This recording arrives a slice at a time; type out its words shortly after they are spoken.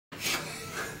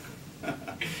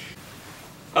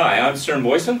Hi, I'm Stern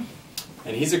Boyson.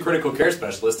 And he's a critical care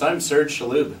specialist. I'm Serge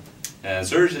Shaloub. And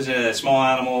Serge is a small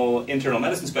animal internal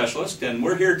medicine specialist, and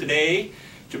we're here today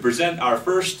to present our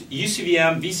first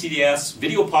UCVM VCDS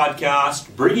video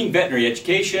podcast, bringing veterinary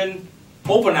education,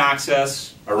 open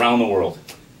access around the world.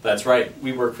 That's right.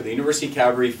 We work for the University of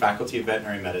Calgary Faculty of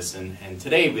Veterinary Medicine, and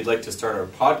today we'd like to start our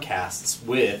podcasts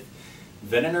with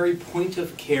veterinary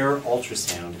point-of-care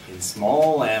ultrasound in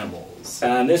small animals.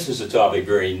 And this is a topic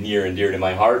very near and dear to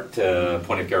my heart,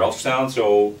 point-of-care ultrasound.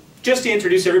 So just to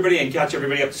introduce everybody and catch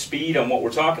everybody up to speed on what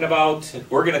we're talking about,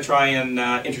 we're going to try and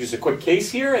introduce a quick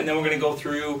case here, and then we're going to go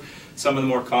through some of the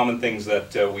more common things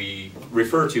that we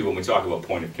refer to when we talk about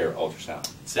point-of-care ultrasound.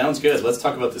 Sounds good. Let's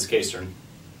talk about this case, Stern.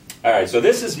 All right, so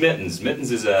this is Mittens.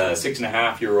 Mittens is a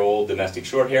 6.5-year-old domestic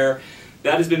shorthair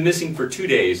that has been missing for 2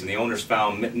 days, and the owners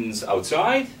found Mittens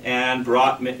outside and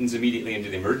brought Mittens immediately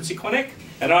into the emergency clinic.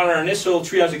 And on our initial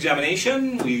triage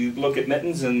examination, we look at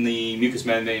Mittens and the mucous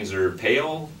membranes are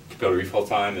pale, capillary refill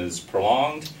time is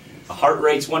prolonged. The heart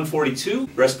rate's 142,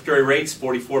 respiratory rate's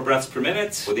 44 breaths per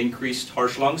minute with increased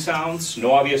harsh lung sounds,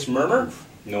 no obvious murmur.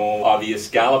 No obvious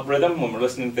gallop rhythm when we're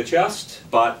listening to the chest,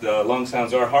 but the lung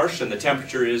sounds are harsh and the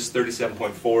temperature is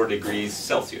 37.4 degrees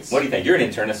Celsius. What do you think? You're an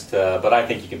internist, but I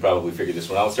think you can probably figure this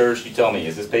one out. Serge, you tell me,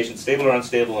 is this patient stable or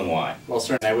unstable and why? Well,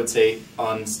 Stern, I would say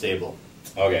unstable.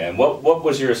 Okay, and what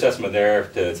was your assessment there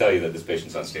to tell you that this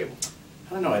patient's unstable?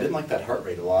 I don't know, I didn't like that heart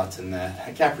rate a lot, and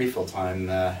that gap refill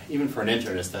time, even for an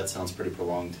internist, that sounds pretty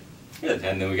prolonged. Good.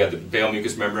 And then we got the pale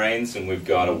mucous membranes, and we've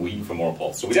got a weak femoral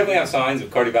pulse. So we definitely have signs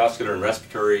of cardiovascular and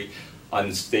respiratory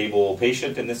unstable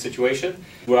patient in this situation.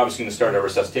 We're obviously going to start our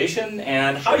resuscitation.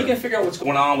 And how are you going to figure out what's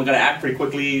going on? We've got to act pretty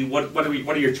quickly. What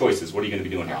are your choices? What are you going to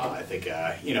be doing here? I think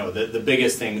the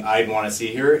biggest thing I'd want to see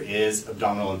here is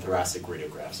abdominal and thoracic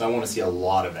radiographs. I want to see a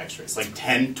lot of x-rays, like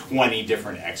 10, 20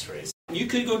 different x-rays. You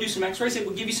could go do some x-rays. It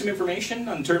will give you some information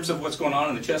in terms of what's going on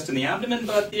in the chest and the abdomen,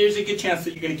 but there's a good chance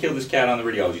that you're going to kill this cat on the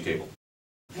radiology table.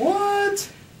 What?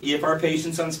 If our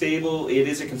patient's unstable, it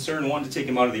is a concern, one, to take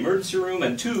him out of the emergency room,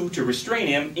 and two, to restrain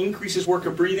him, increases work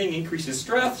of breathing, increases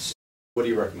stress. What do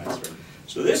you recommend, sir?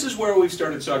 So this is where we've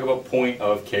started to talk about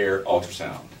point-of-care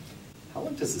ultrasound. How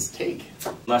long does this take?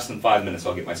 Less than 5 minutes,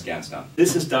 I'll get my scans done.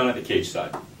 This is done at the cage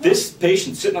side. This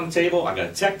patient's sitting on the table, I've got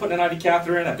a tech putting an IV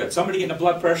catheter in, I've got somebody getting a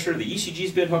blood pressure, the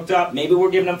ECG's been hooked up, maybe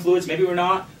we're giving them fluids, maybe we're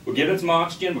not, we're giving them some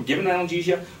oxygen, we're giving them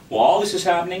analgesia. While all this is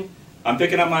happening, I'm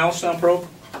picking up my ultrasound probe,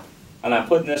 and I'm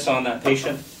putting this on that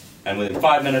patient, and within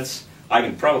 5 minutes, I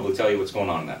can probably tell you what's going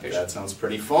on in that patient. That sounds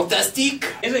pretty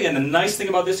fantastic. And the nice thing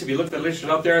about this, if you look at the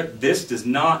literature out there, this does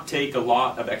not take a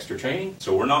lot of extra training.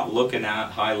 So we're not looking at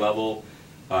high-level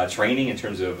training in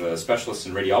terms of specialists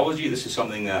in radiology. This is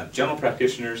something that general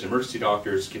practitioners, emergency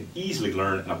doctors can easily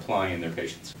learn and apply in their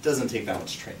patients. It doesn't take that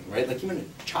much training, right? Like even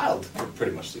a child could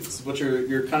pretty much do this. This is what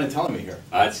you're kind of telling me here.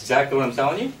 That's exactly what I'm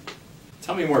telling you.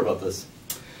 Tell me more about this.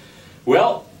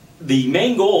 Well, the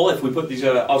main goal, if we put these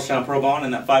ultrasound probe on in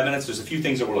that 5 minutes, there's a few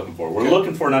things that we're looking for. We're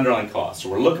looking for an underlying cause. So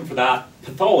we're looking for that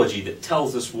pathology that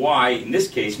tells us why, in this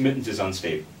case, Mittens is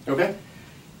unstable. Okay.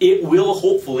 It will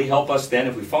hopefully help us then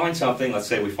if we find something, let's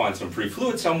say we find some free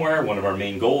fluid somewhere, one of our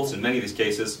main goals in many of these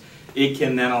cases, it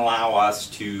can then allow us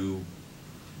to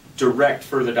direct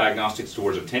further diagnostics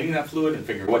towards obtaining that fluid and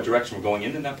figure what direction we're going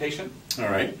in that patient. All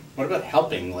right. What about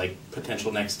helping, like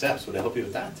potential next steps? Would it help you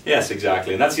with that? Yes,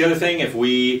 exactly. And that's the other thing. If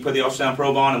we put the ultrasound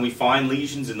probe on and we find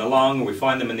lesions in the lung or we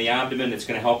find them in the abdomen, it's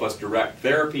going to help us direct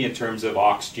therapy in terms of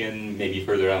oxygen, maybe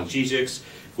further analgesics.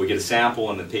 If we get a sample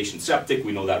and the patient's septic,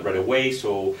 we know that right away.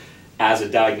 So as a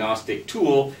diagnostic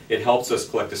tool, it helps us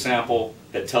collect a sample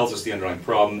that tells us the underlying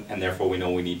problem, and therefore we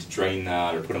know we need to drain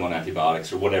that or put them on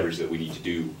antibiotics or whatever it is that we need to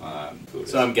do.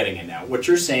 So I'm getting it now. What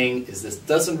you're saying is this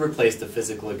doesn't replace the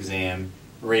physical exam,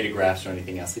 radiographs, or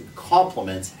anything else. It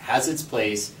complements, has its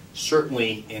place,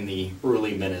 certainly in the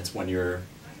early minutes when you're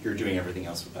doing everything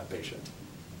else with that patient.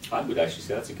 I would actually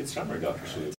say that's a good summary, Dr.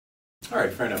 Shaloub. All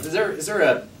right, fair enough. Is there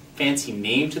a fancy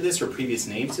name to this or previous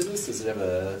names to this? Does it have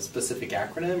a specific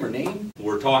acronym or name?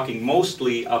 We're talking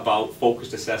mostly about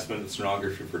focused assessment of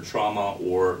sonography for trauma,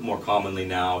 or more commonly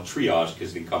now triage,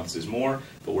 because it encompasses more,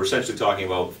 but we're essentially talking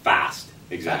about fast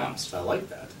exams. Fast. I like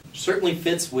that. Certainly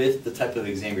fits with the type of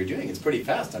exam you're doing. It's pretty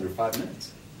fast, under 5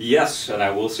 minutes. Yes, and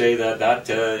I will say that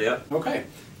yeah. Okay.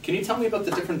 Can you tell me about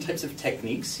the different types of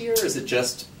techniques here? Is it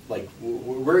just, like,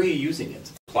 where are you using it?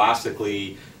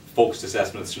 Classically, focused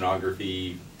assessment of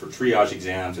sonography for triage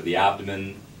exams of the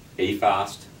abdomen,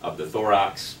 A-fast, of the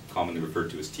thorax, commonly referred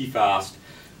to as T-fast.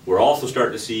 We're also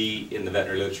starting to see in the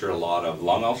veterinary literature a lot of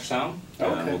lung ultrasound.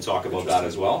 Okay. We'll talk about that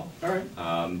as well. All right.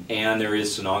 And there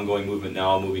is an ongoing movement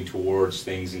now moving towards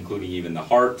things including even the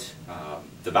heart,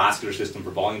 the vascular system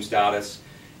for volume status,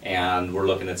 and we're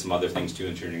looking at some other things too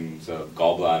in terms of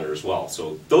gallbladder as well.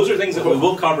 So those are things that we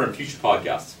will cover in future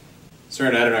podcasts. Sir,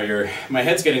 I don't know, my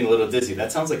head's getting a little dizzy.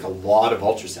 That sounds like a lot of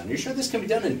ultrasound. Are you sure this can be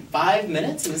done in 5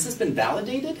 minutes? And has this been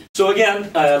validated? So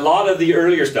again, a lot of the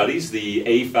earlier studies, the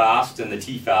A-FAST and the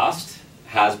T-FAST,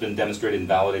 has been demonstrated and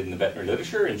validated in the veterinary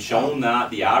literature and shown that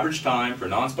the average time for a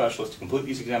non-specialist to complete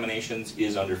these examinations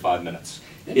is under 5 minutes.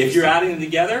 If you're adding them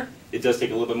together, it does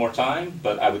take a little bit more time,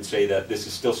 but I would say that this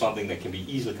is still something that can be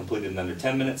easily completed in under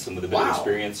 10 minutes, and with a bit of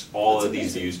experience, all of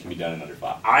these views can be done in under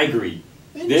 5. I agree.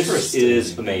 This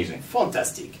is amazing.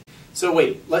 Fantastic. So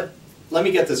wait, let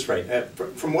me get this right.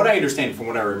 From what I understand, from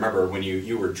what I remember, when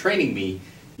you were training me,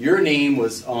 your name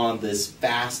was on this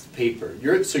FAST paper.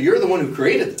 So you're the one who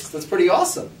created this. That's pretty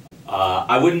awesome.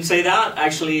 I wouldn't say that.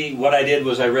 Actually, what I did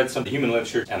was I read some human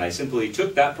literature, and I simply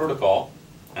took that protocol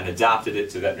and adapted it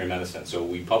to veterinary medicine. So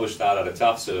we published that out of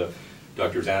Tufts.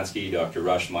 Dr. Zansky, Dr.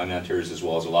 Rush, my mentors, as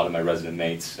well as a lot of my resident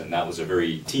mates, and that was a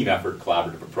very team effort,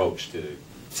 collaborative approach to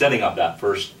setting up that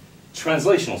first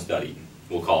translational study,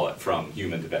 we'll call it, from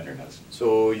human to veterinary medicine.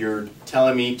 So you're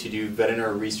telling me to do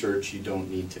veterinary research, you don't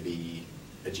need to be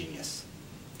a genius?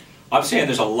 I'm saying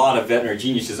there's a lot of veterinary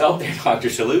geniuses out there, Dr.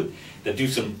 Shalhoub, that do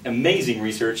some amazing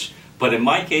research, but in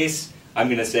my case, I'm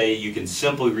going to say you can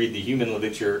simply read the human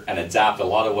literature and adapt a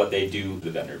lot of what they do to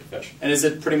the veterinary profession. And is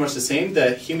it pretty much the same,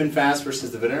 the human fast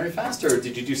versus the veterinary fast, or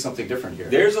did you do something different here?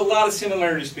 There's a lot of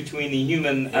similarities between the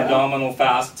human abdominal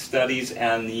fast studies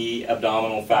and the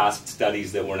abdominal fast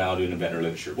studies that we're now doing in veterinary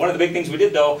literature. One of the big things we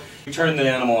did, though, we turned the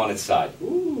animal on its side.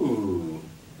 Ooh,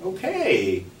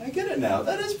 okay. I get it now.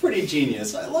 That is pretty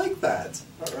genius. I like that.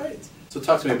 All right. So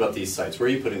talk to me about these sites. Where are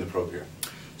you putting the probe here?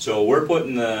 So we're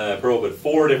putting the probe at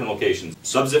 4 different locations.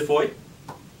 Subxiphoid,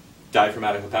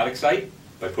 diaphragmatic hepatic site,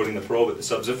 by putting the probe at the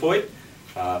subxiphoid.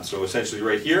 So essentially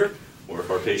right here, or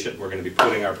for our patient, we're going to be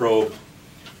putting our probe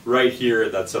right here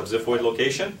at that subxiphoid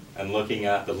location and looking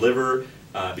at the liver,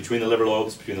 between the liver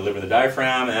lobes, between the liver and the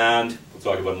diaphragm, and we'll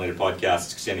talk about in later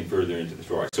podcasts extending further into the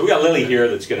thorax. So we got Lily here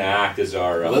that's going to act as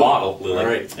our model. Lily. All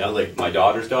right, Lily. My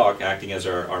daughter's dog acting as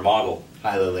our model.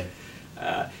 Hi, Lily.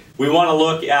 We want to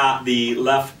look at the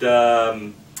left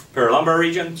paralumbar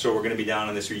region, so we're going to be down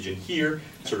in this region here,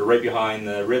 sort of right behind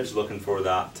the ribs, looking for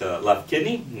that left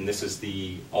kidney, and this is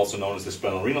also known as the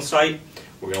splenorenal site.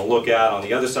 We're going to look at, on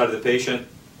the other side of the patient,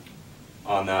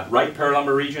 on that right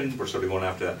paralumbar region, we're sort of going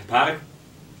after that hepatic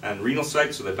and renal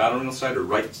site, so the hepatorenal site or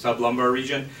right sublumbar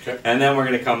region, and then we're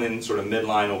going to come in sort of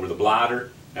midline over the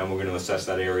bladder, and we're going to assess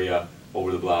that area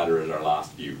over the bladder as our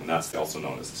last view, and that's also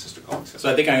known as the systolic system.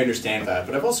 So I think I understand that,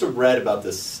 but I've also read about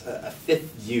this a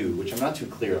fifth view, which I'm not too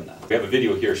clear on that. We have a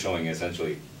video here showing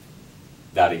essentially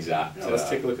that exact. Let's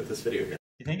take a look at this video here.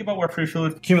 You think about where free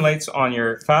fluid accumulates on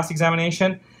your fast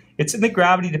examination, it's in the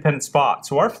gravity-dependent spot.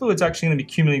 So our fluid's actually going to be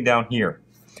accumulating down here.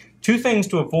 2 things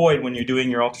to avoid when you're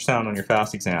doing your ultrasound on your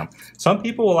fast exam. Some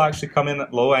people will actually come in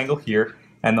at low angle here,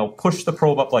 and they'll push the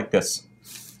probe up like this.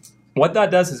 What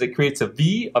that does is it creates a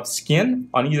V of skin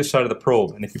on either side of the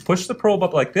probe. And if you push the probe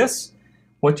up like this,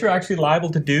 what you're actually liable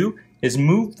to do is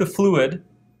move the fluid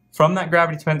from that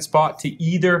gravity-dependent spot to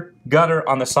either gutter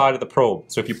on the side of the probe.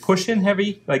 So if you push in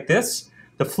heavy like this,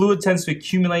 the fluid tends to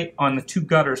accumulate on the 2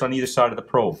 gutters on either side of the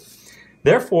probe.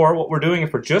 Therefore, what we're doing,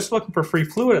 if we're just looking for free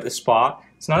fluid at this spot,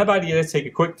 it's not a bad idea to take a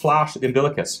quick flash at the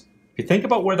umbilicus. If you think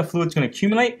about where the fluid's going to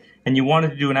accumulate and you wanted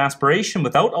to do an aspiration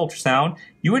without ultrasound,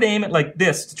 you would aim it like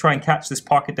this to try and catch this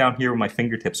pocket down here where my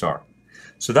fingertips are.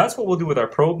 So that's what we'll do with our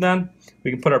probe then.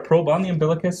 We can put our probe on the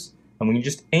umbilicus and we can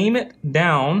just aim it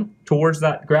down towards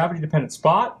that gravity-dependent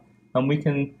spot, and we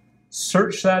can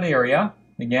search that area.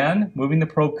 Again, moving the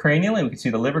probe cranially, we can see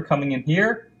the liver coming in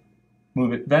here.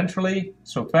 Move it ventrally,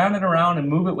 so fan it around and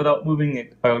move it without moving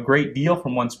it a great deal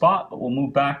from one spot, but we'll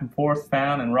move back and forth,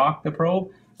 fan and rock the probe,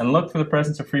 and look for the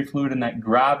presence of free fluid in that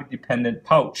gravity-dependent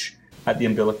pouch at the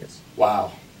umbilicus.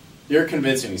 Wow, you're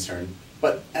convincing me, Cern.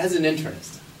 But as an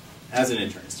internist,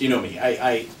 you know me,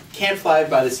 I can't fly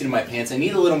by the seat of my pants. I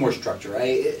need a little more structure.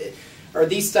 Are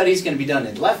these studies going to be done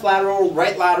in left lateral,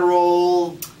 right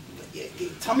lateral?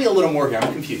 Tell me a little more here,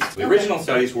 I'm confused. The original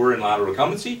studies were in lateral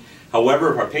recumbency.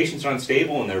 However, if our patients are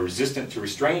unstable and they're resistant to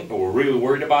restraint, or we're really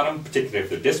worried about them, particularly if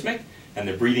they're dyspneic and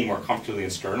they're breathing more comfortably in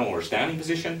sternal or standing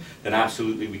position, then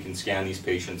absolutely we can scan these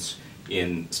patients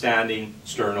in standing,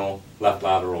 sternal, left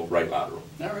lateral, right lateral.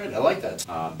 All right, I like that.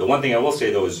 The one thing I will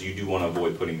say though is you do want to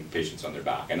avoid putting patients on their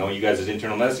back. I know you guys as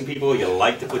internal medicine people, you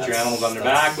like to put your animals on their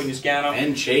back when you scan them.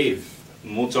 And shave.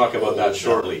 And we'll talk about that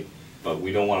shortly, but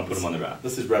we don't want to put them on their back.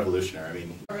 This is revolutionary. I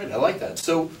mean, all right, I like that.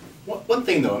 So one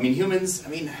thing though, I mean, humans, I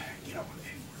mean, you know,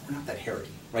 are not that hairy,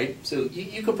 right? So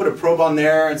you could put a probe on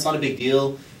there, it's not a big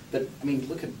deal, but I mean,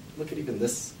 look at even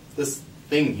this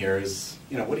thing here is,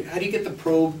 you know, how do you get the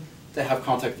probe to have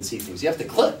contact and see things? You have to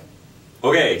clip.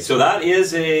 Okay, so that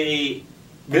is a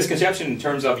misconception in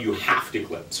terms of you have to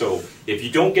clip. So if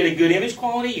you don't get a good image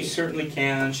quality, you certainly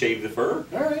can shave the fur.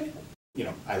 All right. You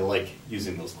know, I like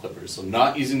using those clippers. So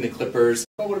not using the clippers.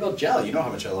 Oh, what about gel? You know how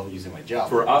much I love using my gel.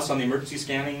 For us on the emergency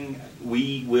scanning,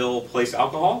 we will place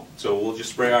alcohol. So we'll just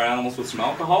spray our animals with some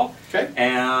alcohol. Okay.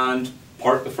 And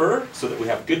part the fur so that we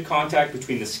have good contact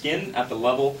between the skin at the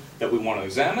level that we want to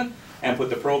examine, and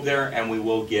put the probe there, and we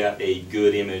will get a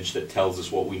good image that tells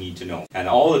us what we need to know. And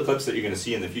all the clips that you're going to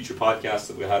see in the future podcasts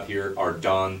that we have here are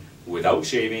done without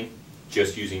shaving,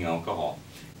 just using alcohol.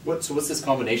 So what's this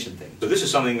combination thing? So this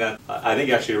is something that I think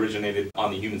actually originated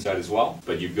on the human side as well,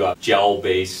 but you've got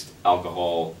gel-based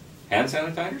alcohol hand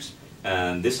sanitizers,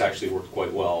 and this actually works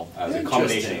quite well as a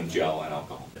combination of gel and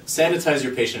alcohol. Sanitize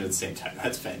your patient at the same time.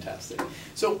 That's fantastic.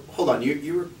 So hold on,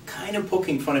 you were kind of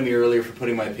poking fun of me earlier for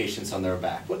putting my patients on their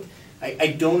back. I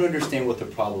don't understand what the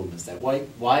problem is.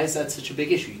 Why is that such a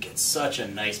big issue? You get such a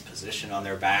nice position on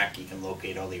their back. You can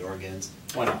locate all the organs.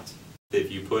 Why not? If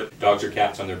you put dogs or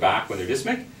cats on their back when they're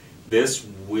dyspneic, this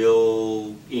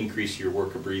will increase your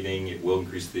work of breathing. It will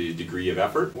increase the degree of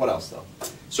effort. What else, though?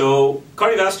 So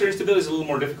cardiovascular instability is a little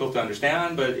more difficult to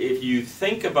understand, but if you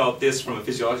think about this from a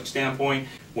physiologic standpoint,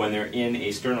 when they're in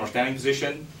a stern or standing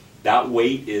position, that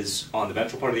weight is on the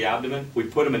ventral part of the abdomen. We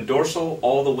put them in dorsal.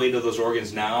 All the weight of those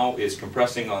organs now is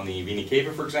compressing on the vena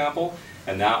cava, for example,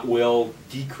 and that will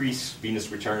decrease venous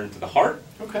return to the heart.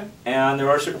 Okay. And there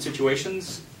are certain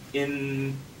situations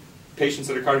in patients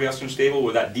that are cardiovascularly unstable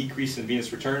where that decrease in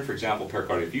venous return, for example,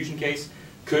 pericardial effusion case,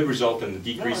 could result in the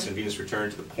decrease in venous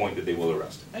return to the point that they will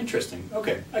arrest. Interesting.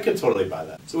 Okay, I could totally buy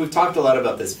that. So we've talked a lot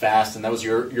about this FAST, and that was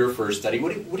your first study.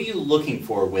 What are you looking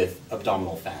for with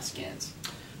abdominal FAST scans?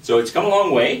 So it's come a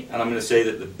long way, and I'm going to say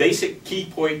that the basic key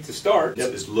point to start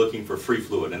is looking for free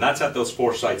fluid, and that's at those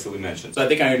 4 sites that we mentioned. So I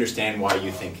think I understand why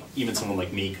you think even someone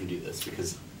like me can do this,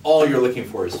 because all you're looking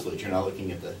for is fluid. You're not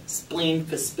looking at the spleen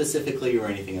specifically or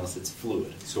anything else. It's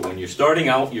fluid. So when you're starting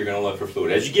out, you're going to look for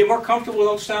fluid. As you get more comfortable with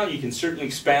ultrasound, you can certainly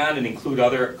expand and include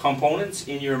other components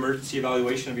in your emergency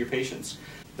evaluation of your patients.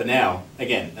 But now,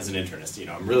 again, as an internist, you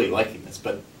know, I'm really liking this,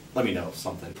 but let me know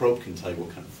something. Probe can tell you what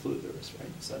kind of fluid there is, right?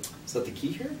 Is that the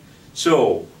key here?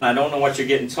 So, I don't know what you're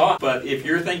getting taught, but if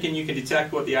you're thinking you can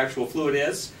detect what the actual fluid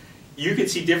is, you can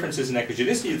see differences in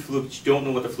echogenicity of the fluid, but you don't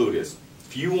know what the fluid is.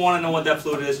 If you want to know what that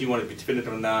fluid is, you want to be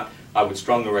definitive on that, I would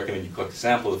strongly recommend you collect a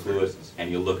sample of the fluid and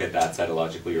you look at that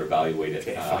cytologically or evaluate it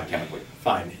chemically.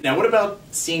 Fine. Now what about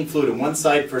seeing fluid in one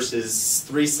site versus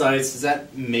 3 sites? Does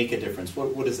that make a difference?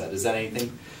 What is that? Is that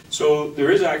anything? So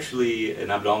there is actually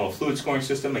an abdominal fluid scoring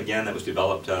system, again, that was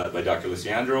developed by Dr.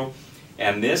 Lisiandro,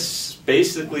 and this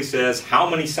basically says how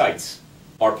many sites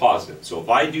are positive. So if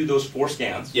I do those 4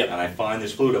 scans and I find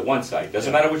there's fluid at one site,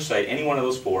 doesn't matter which site, any one of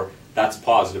those 4, that's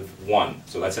positive 1.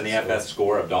 So that's an AFS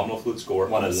score, abdominal fluid score,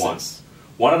 1 out of 1.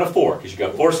 1 out of 4, because you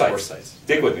got 4 sites. 4 sites.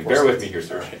 Stick with me, bear with me here,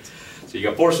 sir. Right. So you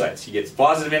got 4 sites. You get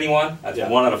positive any one, that's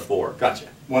 1 out of 4. Gotcha.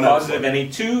 Positive any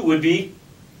 2 would be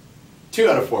 2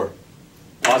 out of 4.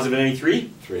 Positive in any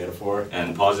 3? 3 out of 4.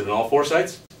 And positive in all 4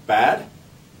 sites? Bad?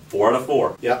 4 out of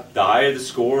 4. Yeah. The higher the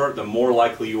score, the more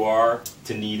likely you are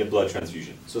to need a blood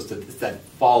transfusion. So it's that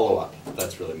follow-up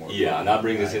that's really more important. Yeah, and that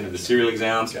brings us into the serial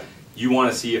exams. Okay. You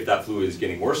want to see if that fluid is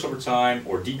getting worse over time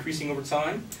or decreasing over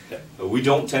time. Okay. We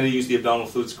don't tend to use the abdominal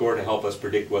fluid score to help us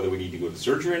predict whether we need to go to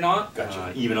surgery or not.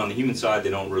 Gotcha. Even on the human side, they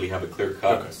don't really have a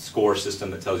clear-cut score system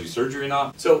that tells you surgery or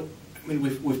not. So, I mean,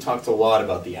 we've talked a lot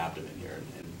about the abdomen here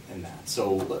and that.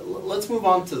 So let's move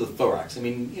on to the thorax. I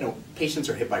mean, you know, patients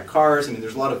are hit by cars. I mean,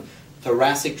 there's a lot of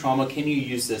thoracic trauma. Can you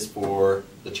use this for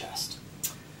the chest?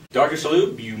 Dr.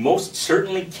 Salute, you most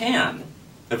certainly can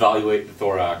evaluate the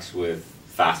thorax with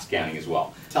fast scanning as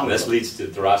well. This leads to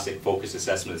thoracic focus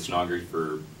assessment of sonography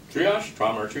for triage,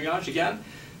 trauma or triage again,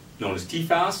 known as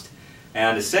TFAST.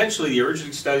 And essentially the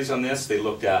original studies on this, they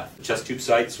looked at chest tube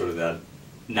sites, sort of that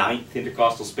 9th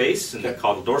intercostal space in the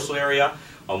caudal dorsal area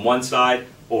on one side,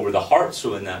 over the heart,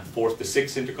 so in that 4th to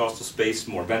 6th intercostal space,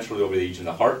 more ventrally over the region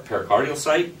of the heart, pericardial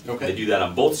site. Okay. They do that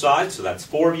on both sides, so that's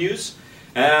 4 views.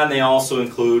 And they also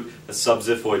include a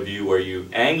subxiphoid view where you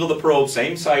angle the probe,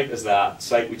 same site as that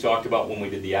site we talked about when we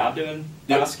did the abdomen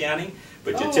scanning,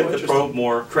 but you tip the probe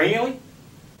more cranially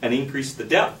and increase the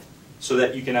depth so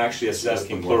that you can actually assess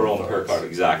the pleural and pericardial.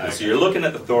 Exactly. Okay. So you're looking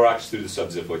at the thorax through the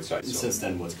subxiphoid site. So since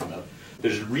then, what's come out?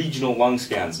 There's regional lung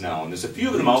scans now, and there's a few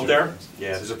of them out there.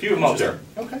 Yeah, there's a few of them out there.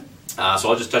 Okay. So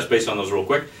I'll just touch base on those real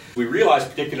quick. We realized,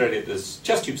 particularly at this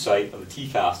chest tube site of the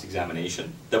TFAST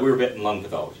examination, that we were bitten lung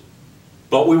pathology.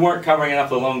 But we weren't covering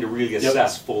enough of the lung to really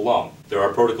assess full lung. There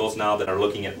are protocols now that are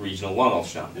looking at regional lung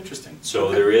ultrasound. Interesting.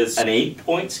 So there is an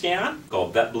 8-point scan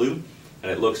called VET Blue,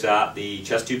 and it looks at the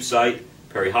chest tube site,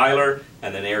 perihilar,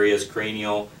 and then areas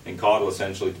cranial and caudal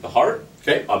essentially to the heart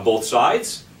on both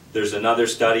sides. There's another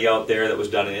study out there that was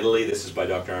done in Italy. This is by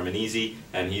Dr. Armanisi,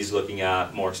 and he's looking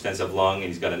at more extensive lung, and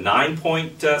he's got a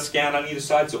 9-point scan on either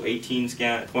side, so 18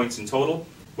 points in total,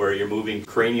 where you're moving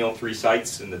cranial 3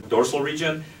 sites in the dorsal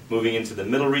region, moving into the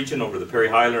middle region over the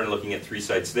perihilar and looking at 3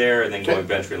 sites there, and then going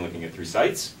ventral and looking at 3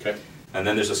 sites. And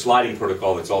then there's a sliding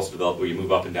protocol that's also developed where you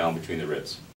move up and down between the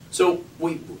ribs. So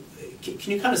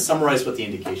can you kind of summarize what the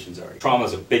indications are? Trauma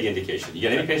is a big indication. You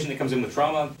get any patient that comes in with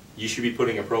trauma, you should be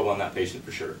putting a probe on that patient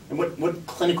for sure. And what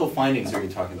clinical findings are you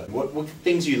talking about? What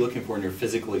things are you looking for in your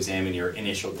physical exam and your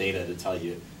initial data to tell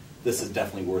you this is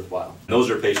definitely worthwhile?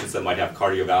 Those are patients that might have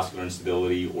cardiovascular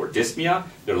instability or dyspnea.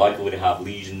 They're likely to have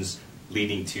lesions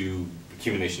leading to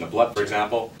accumulation of blood, for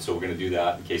example. So we're going to do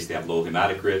that in case they have low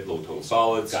hematocrit, low total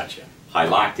solids, high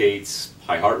lactates,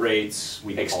 high heart rates,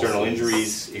 external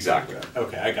injuries. Exactly.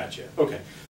 Okay, I got you. Okay.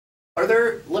 Are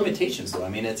there limitations though? I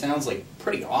mean, it sounds like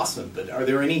pretty awesome, but are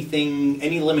there any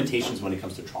limitations when it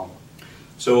comes to trauma?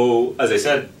 So, as I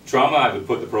said, trauma, I would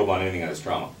put the probe on anything that is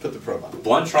trauma. Put the probe on.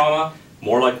 Blunt trauma,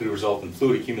 more likely to result in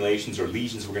fluid accumulations or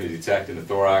lesions we're going to detect in the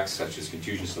thorax, such as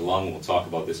contusions to the lung. We'll talk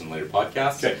about this in later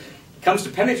podcasts. Okay. It comes to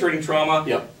penetrating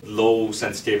trauma, low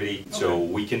sensitivity, so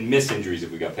we can miss injuries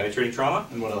if we got penetrating trauma.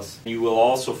 And what else? You will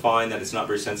also find that it's not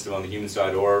very sensitive on the human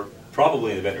side or probably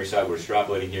in the veterinary side. We're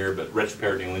extrapolating here, but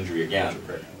retroperitoneal injury again.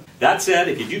 That said,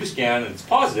 if you do the scan and it's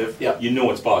positive, you know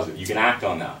it's positive. You can act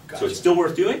on that. So it's still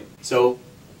worth doing. So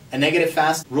a negative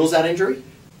FAST rules out injury?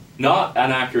 Not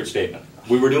an accurate statement.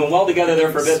 We were doing well together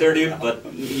there for a bit there, dude,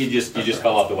 but you just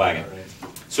fell off the wagon.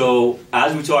 So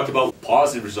as we talked about,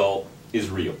 positive result is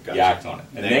real. You act on it.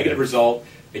 A negative result,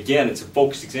 again, it's a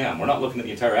focused exam. We're not looking at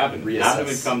the entire abdomen.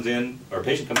 Abdomen comes in, or a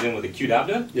patient comes in with acute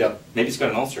abdomen. Maybe it's got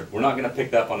an ulcer. We're not going to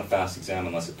pick that up on a fast exam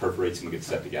unless it perforates and we get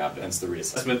septic abdomen. That's the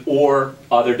reassessment. Or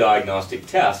other diagnostic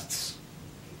tests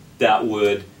that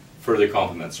would further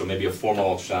complement. So maybe a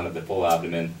formal ultrasound of the full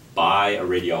abdomen by a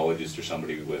radiologist or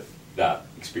somebody with that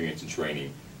experience and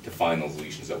training to find those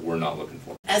lesions that we're not looking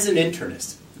for. As an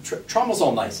internist, trauma's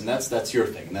all nice, and that's your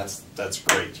thing, and that's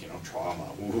great. You know, trauma.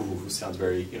 Ooh, sounds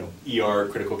very ER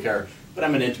critical care. But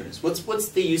I'm an internist. What's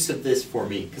the use of this for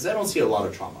me? Because I don't see a lot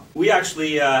of trauma. We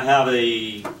actually have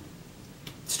a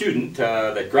student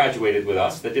that graduated with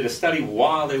us that did a study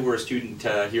while they were a student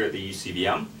here at the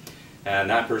UCVM.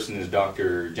 And that person is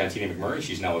Dr. Jantina McMurray.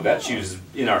 She's now a vet. She was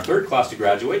in our 3rd class to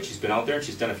graduate. She's been out there and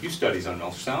she's done a few studies on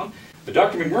ultrasound. But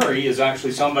Dr. McMurray is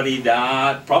actually somebody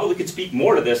that probably could speak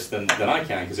more to this than I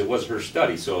can because it was her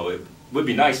study. So it would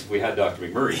be nice if we had Dr.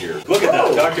 McMurray here. Look at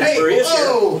that. Dr. McMurray is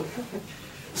here.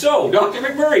 So, Dr.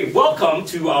 McMurray, welcome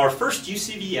to our first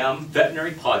UCVM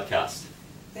veterinary podcast.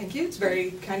 Thank you. It's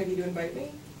very kind of you to invite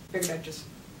me. Figured I'd just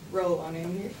roll on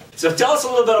in here. So tell us a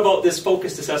little bit about this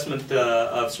focused assessment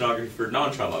of sonography for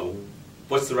non-trauma.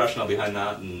 What's the rationale behind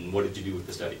that and what did you do with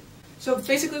the study? So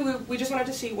basically we just wanted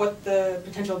to see what the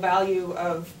potential value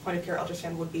of point-of-care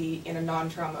ultrasound would be in a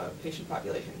non-trauma patient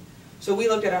population. So we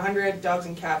looked at 100 dogs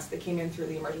and cats that came in through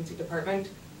the emergency department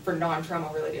for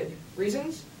non-trauma related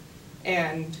reasons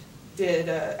and did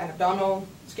an abdominal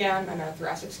scan and a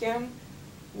thoracic scan.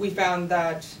 We found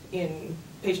that in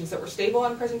patients that were stable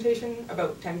on presentation,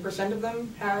 about 10% of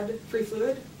them had free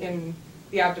fluid in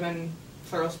the abdomen,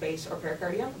 pleural space, or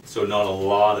pericardium. So not a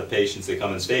lot of patients that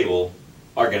come in stable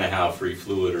are going to have free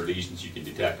fluid or lesions you can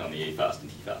detect on the AFAST and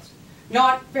TFAST.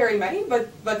 Not very many, but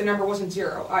the number wasn't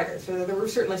 0 either. So there were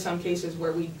certainly some cases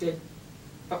where we did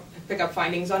pick up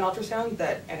findings on ultrasound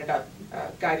that ended up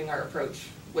guiding our approach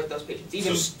with those patients.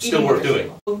 So still worth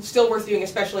doing? Still worth doing,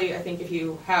 especially I think if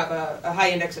you have a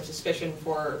high index of suspicion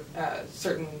for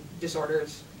certain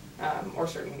disorders or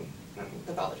certain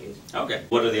pathologies. Okay.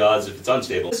 What are the odds if it's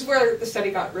unstable? This is where the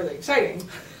study got really exciting.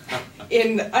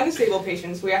 In unstable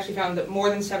patients, we actually found that more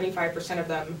than 75% of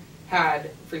them had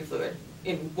free fluid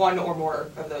in one or more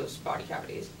of those body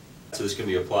cavities. So this can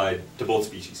be applied to both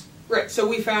species? Right, so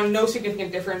we found no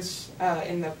significant difference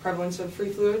in the prevalence of free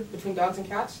fluid between dogs and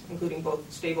cats, including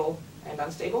both stable and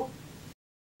unstable.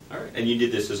 All right, and you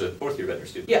did this as a 4th-year veterinary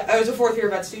student? Yeah, I was a 4th-year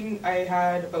vet student. I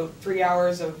had about 3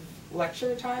 hours of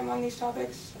lecture time on these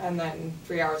topics, and then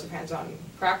 3 hours of hands-on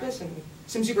practice and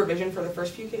some supervision for the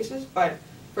first few cases, but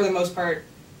for the most part,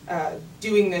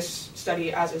 doing this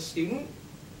study as a student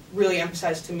really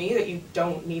emphasized to me that you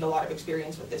don't need a lot of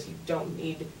experience with this. You don't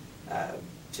need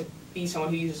to be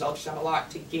someone who uses ultrasound a lot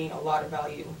to gain a lot of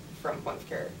value from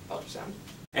point-of-care ultrasound.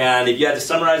 And if you had to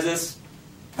summarize this,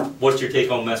 what's your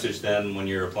take-home message then when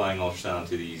you're applying ultrasound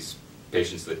to these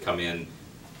patients that come in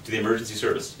to the emergency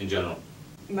service in general?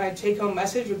 My take-home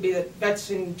message would be that vets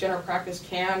in general practice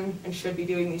can and should be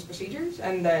doing these procedures,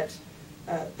 and that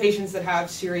patients that have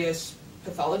serious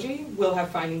pathology will have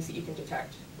findings that you can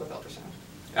detect with ultrasound.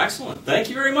 Excellent. Thank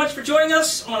you very much for joining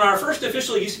us on our first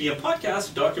official UCBM podcast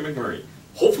with Dr. McMurray.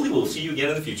 Hopefully we'll see you again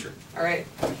in the future. All right.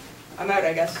 I'm out,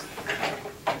 I guess.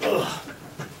 Ugh.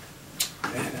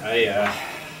 Man, I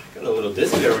got a little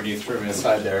dizzy there when you threw me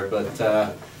aside there, but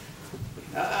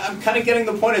I'm kind of getting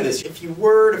the point of this. If you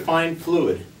were to find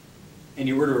fluid, and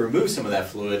you were to remove some of that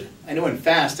fluid, I know in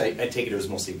FAST, I take it was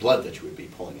mostly blood that you would be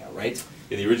pulling out, right?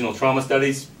 In the original trauma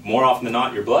studies, more often than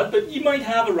not, your blood, but you might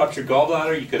have a ruptured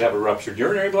gallbladder, you could have a ruptured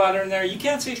urinary bladder in there. You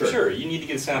can't say for sure. You need to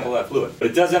get a sample of that fluid. But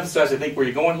it does emphasize, I think, where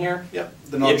you're going here. Yep.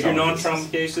 If you're non-trauma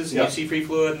cases, and you see free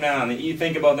fluid, man, you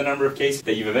think about the number of cases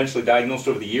that you've eventually diagnosed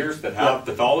over the years that have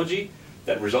pathology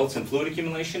that results in fluid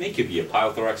accumulation. It could be a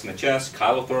pylothorax in the chest,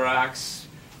 chylothorax.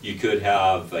 You could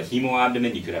have a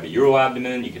hemoabdomen, you could have a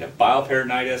uroabdomen, you could have bile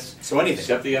peritonitis. So anything.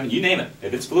 Septic abdomen, you name it.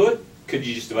 If it's fluid, could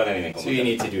do just about anything. So you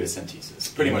need to do a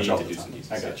centesis, pretty much all the time.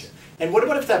 I got yes. you. And what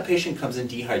about if that patient comes in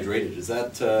dehydrated? Does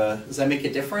that make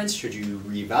a difference? Should you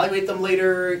reevaluate them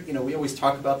later? You know, we always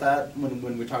talk about that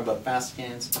when we talk about FAST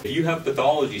scans. If you have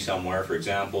pathology somewhere, for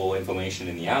example, inflammation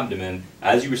in the abdomen,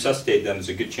 as you resuscitate them, there's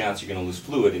a good chance you're going to lose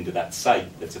fluid into that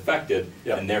site that's affected,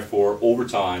 and therefore, over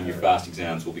time, your FAST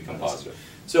exams will become positive.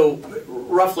 So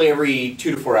roughly every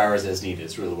 2 to 4 hours as needed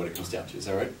is really what it comes down to, is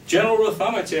that right? General rule of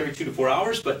thumb, I'd say every 2 to 4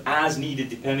 hours, but as needed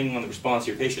depending on the response of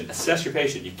your patient. Assess your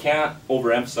patient. You can't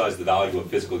overemphasize the value of a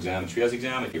physical exam and triage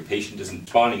exam. If your patient isn't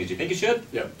responding as you think it should,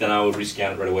 then I would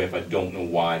rescan it right away if I don't know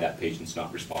why that patient's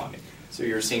not responding. So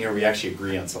you're seeing here we actually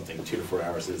agree on something. 2 to 4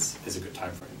 hours is a good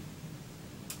time frame.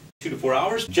 2 to 4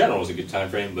 hours, in general, is a good time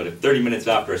frame, but if 30 minutes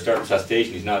after I start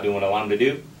resuscitation he's not doing what I want him to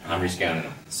do, I'm rescanning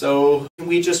him. So can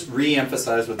we just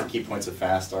re-emphasize what the key points of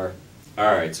FAST are? All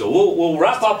right, so we'll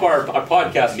wrap up our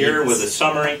podcast here with a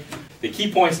summary. The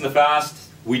key points in the FAST,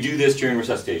 we do this during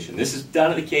resuscitation. This is done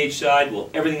at the cage side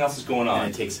while everything else is going on.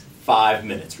 And it takes 5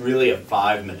 minutes, really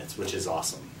 5 minutes, which is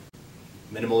awesome.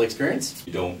 Minimal experience?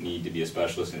 You don't need to be a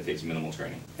specialist, and it takes minimal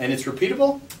training. And it's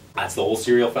repeatable? That's the whole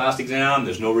serial FAST exam.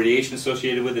 There's no radiation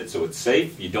associated with it, so it's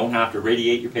safe. You don't have to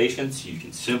radiate your patients. You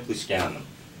can simply scan them.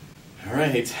 All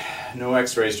right. No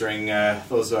x-rays during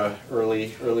those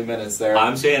early minutes there.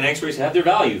 I'm saying x-rays have their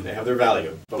value. They have their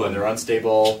value. But when they're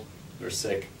unstable, they're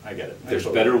sick, I get it. There's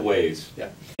better ways. Yeah.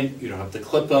 And you don't have to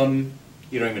clip them.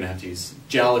 You don't even have to use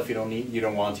gel if you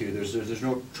don't want to. There's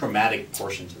no traumatic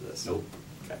portion to this. Nope.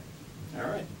 Okay.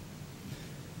 All right.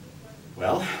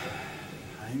 Well,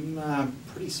 I'm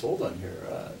pretty sold on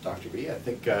here, Dr. B. I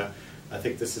think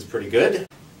this is pretty good.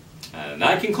 And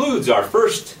that concludes our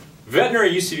first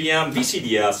Veterinary UCBM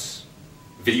VCDS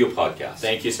video podcast.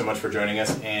 Thank you so much for joining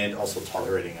us and also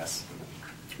tolerating us.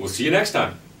 We'll see you next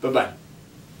time. Bye-bye.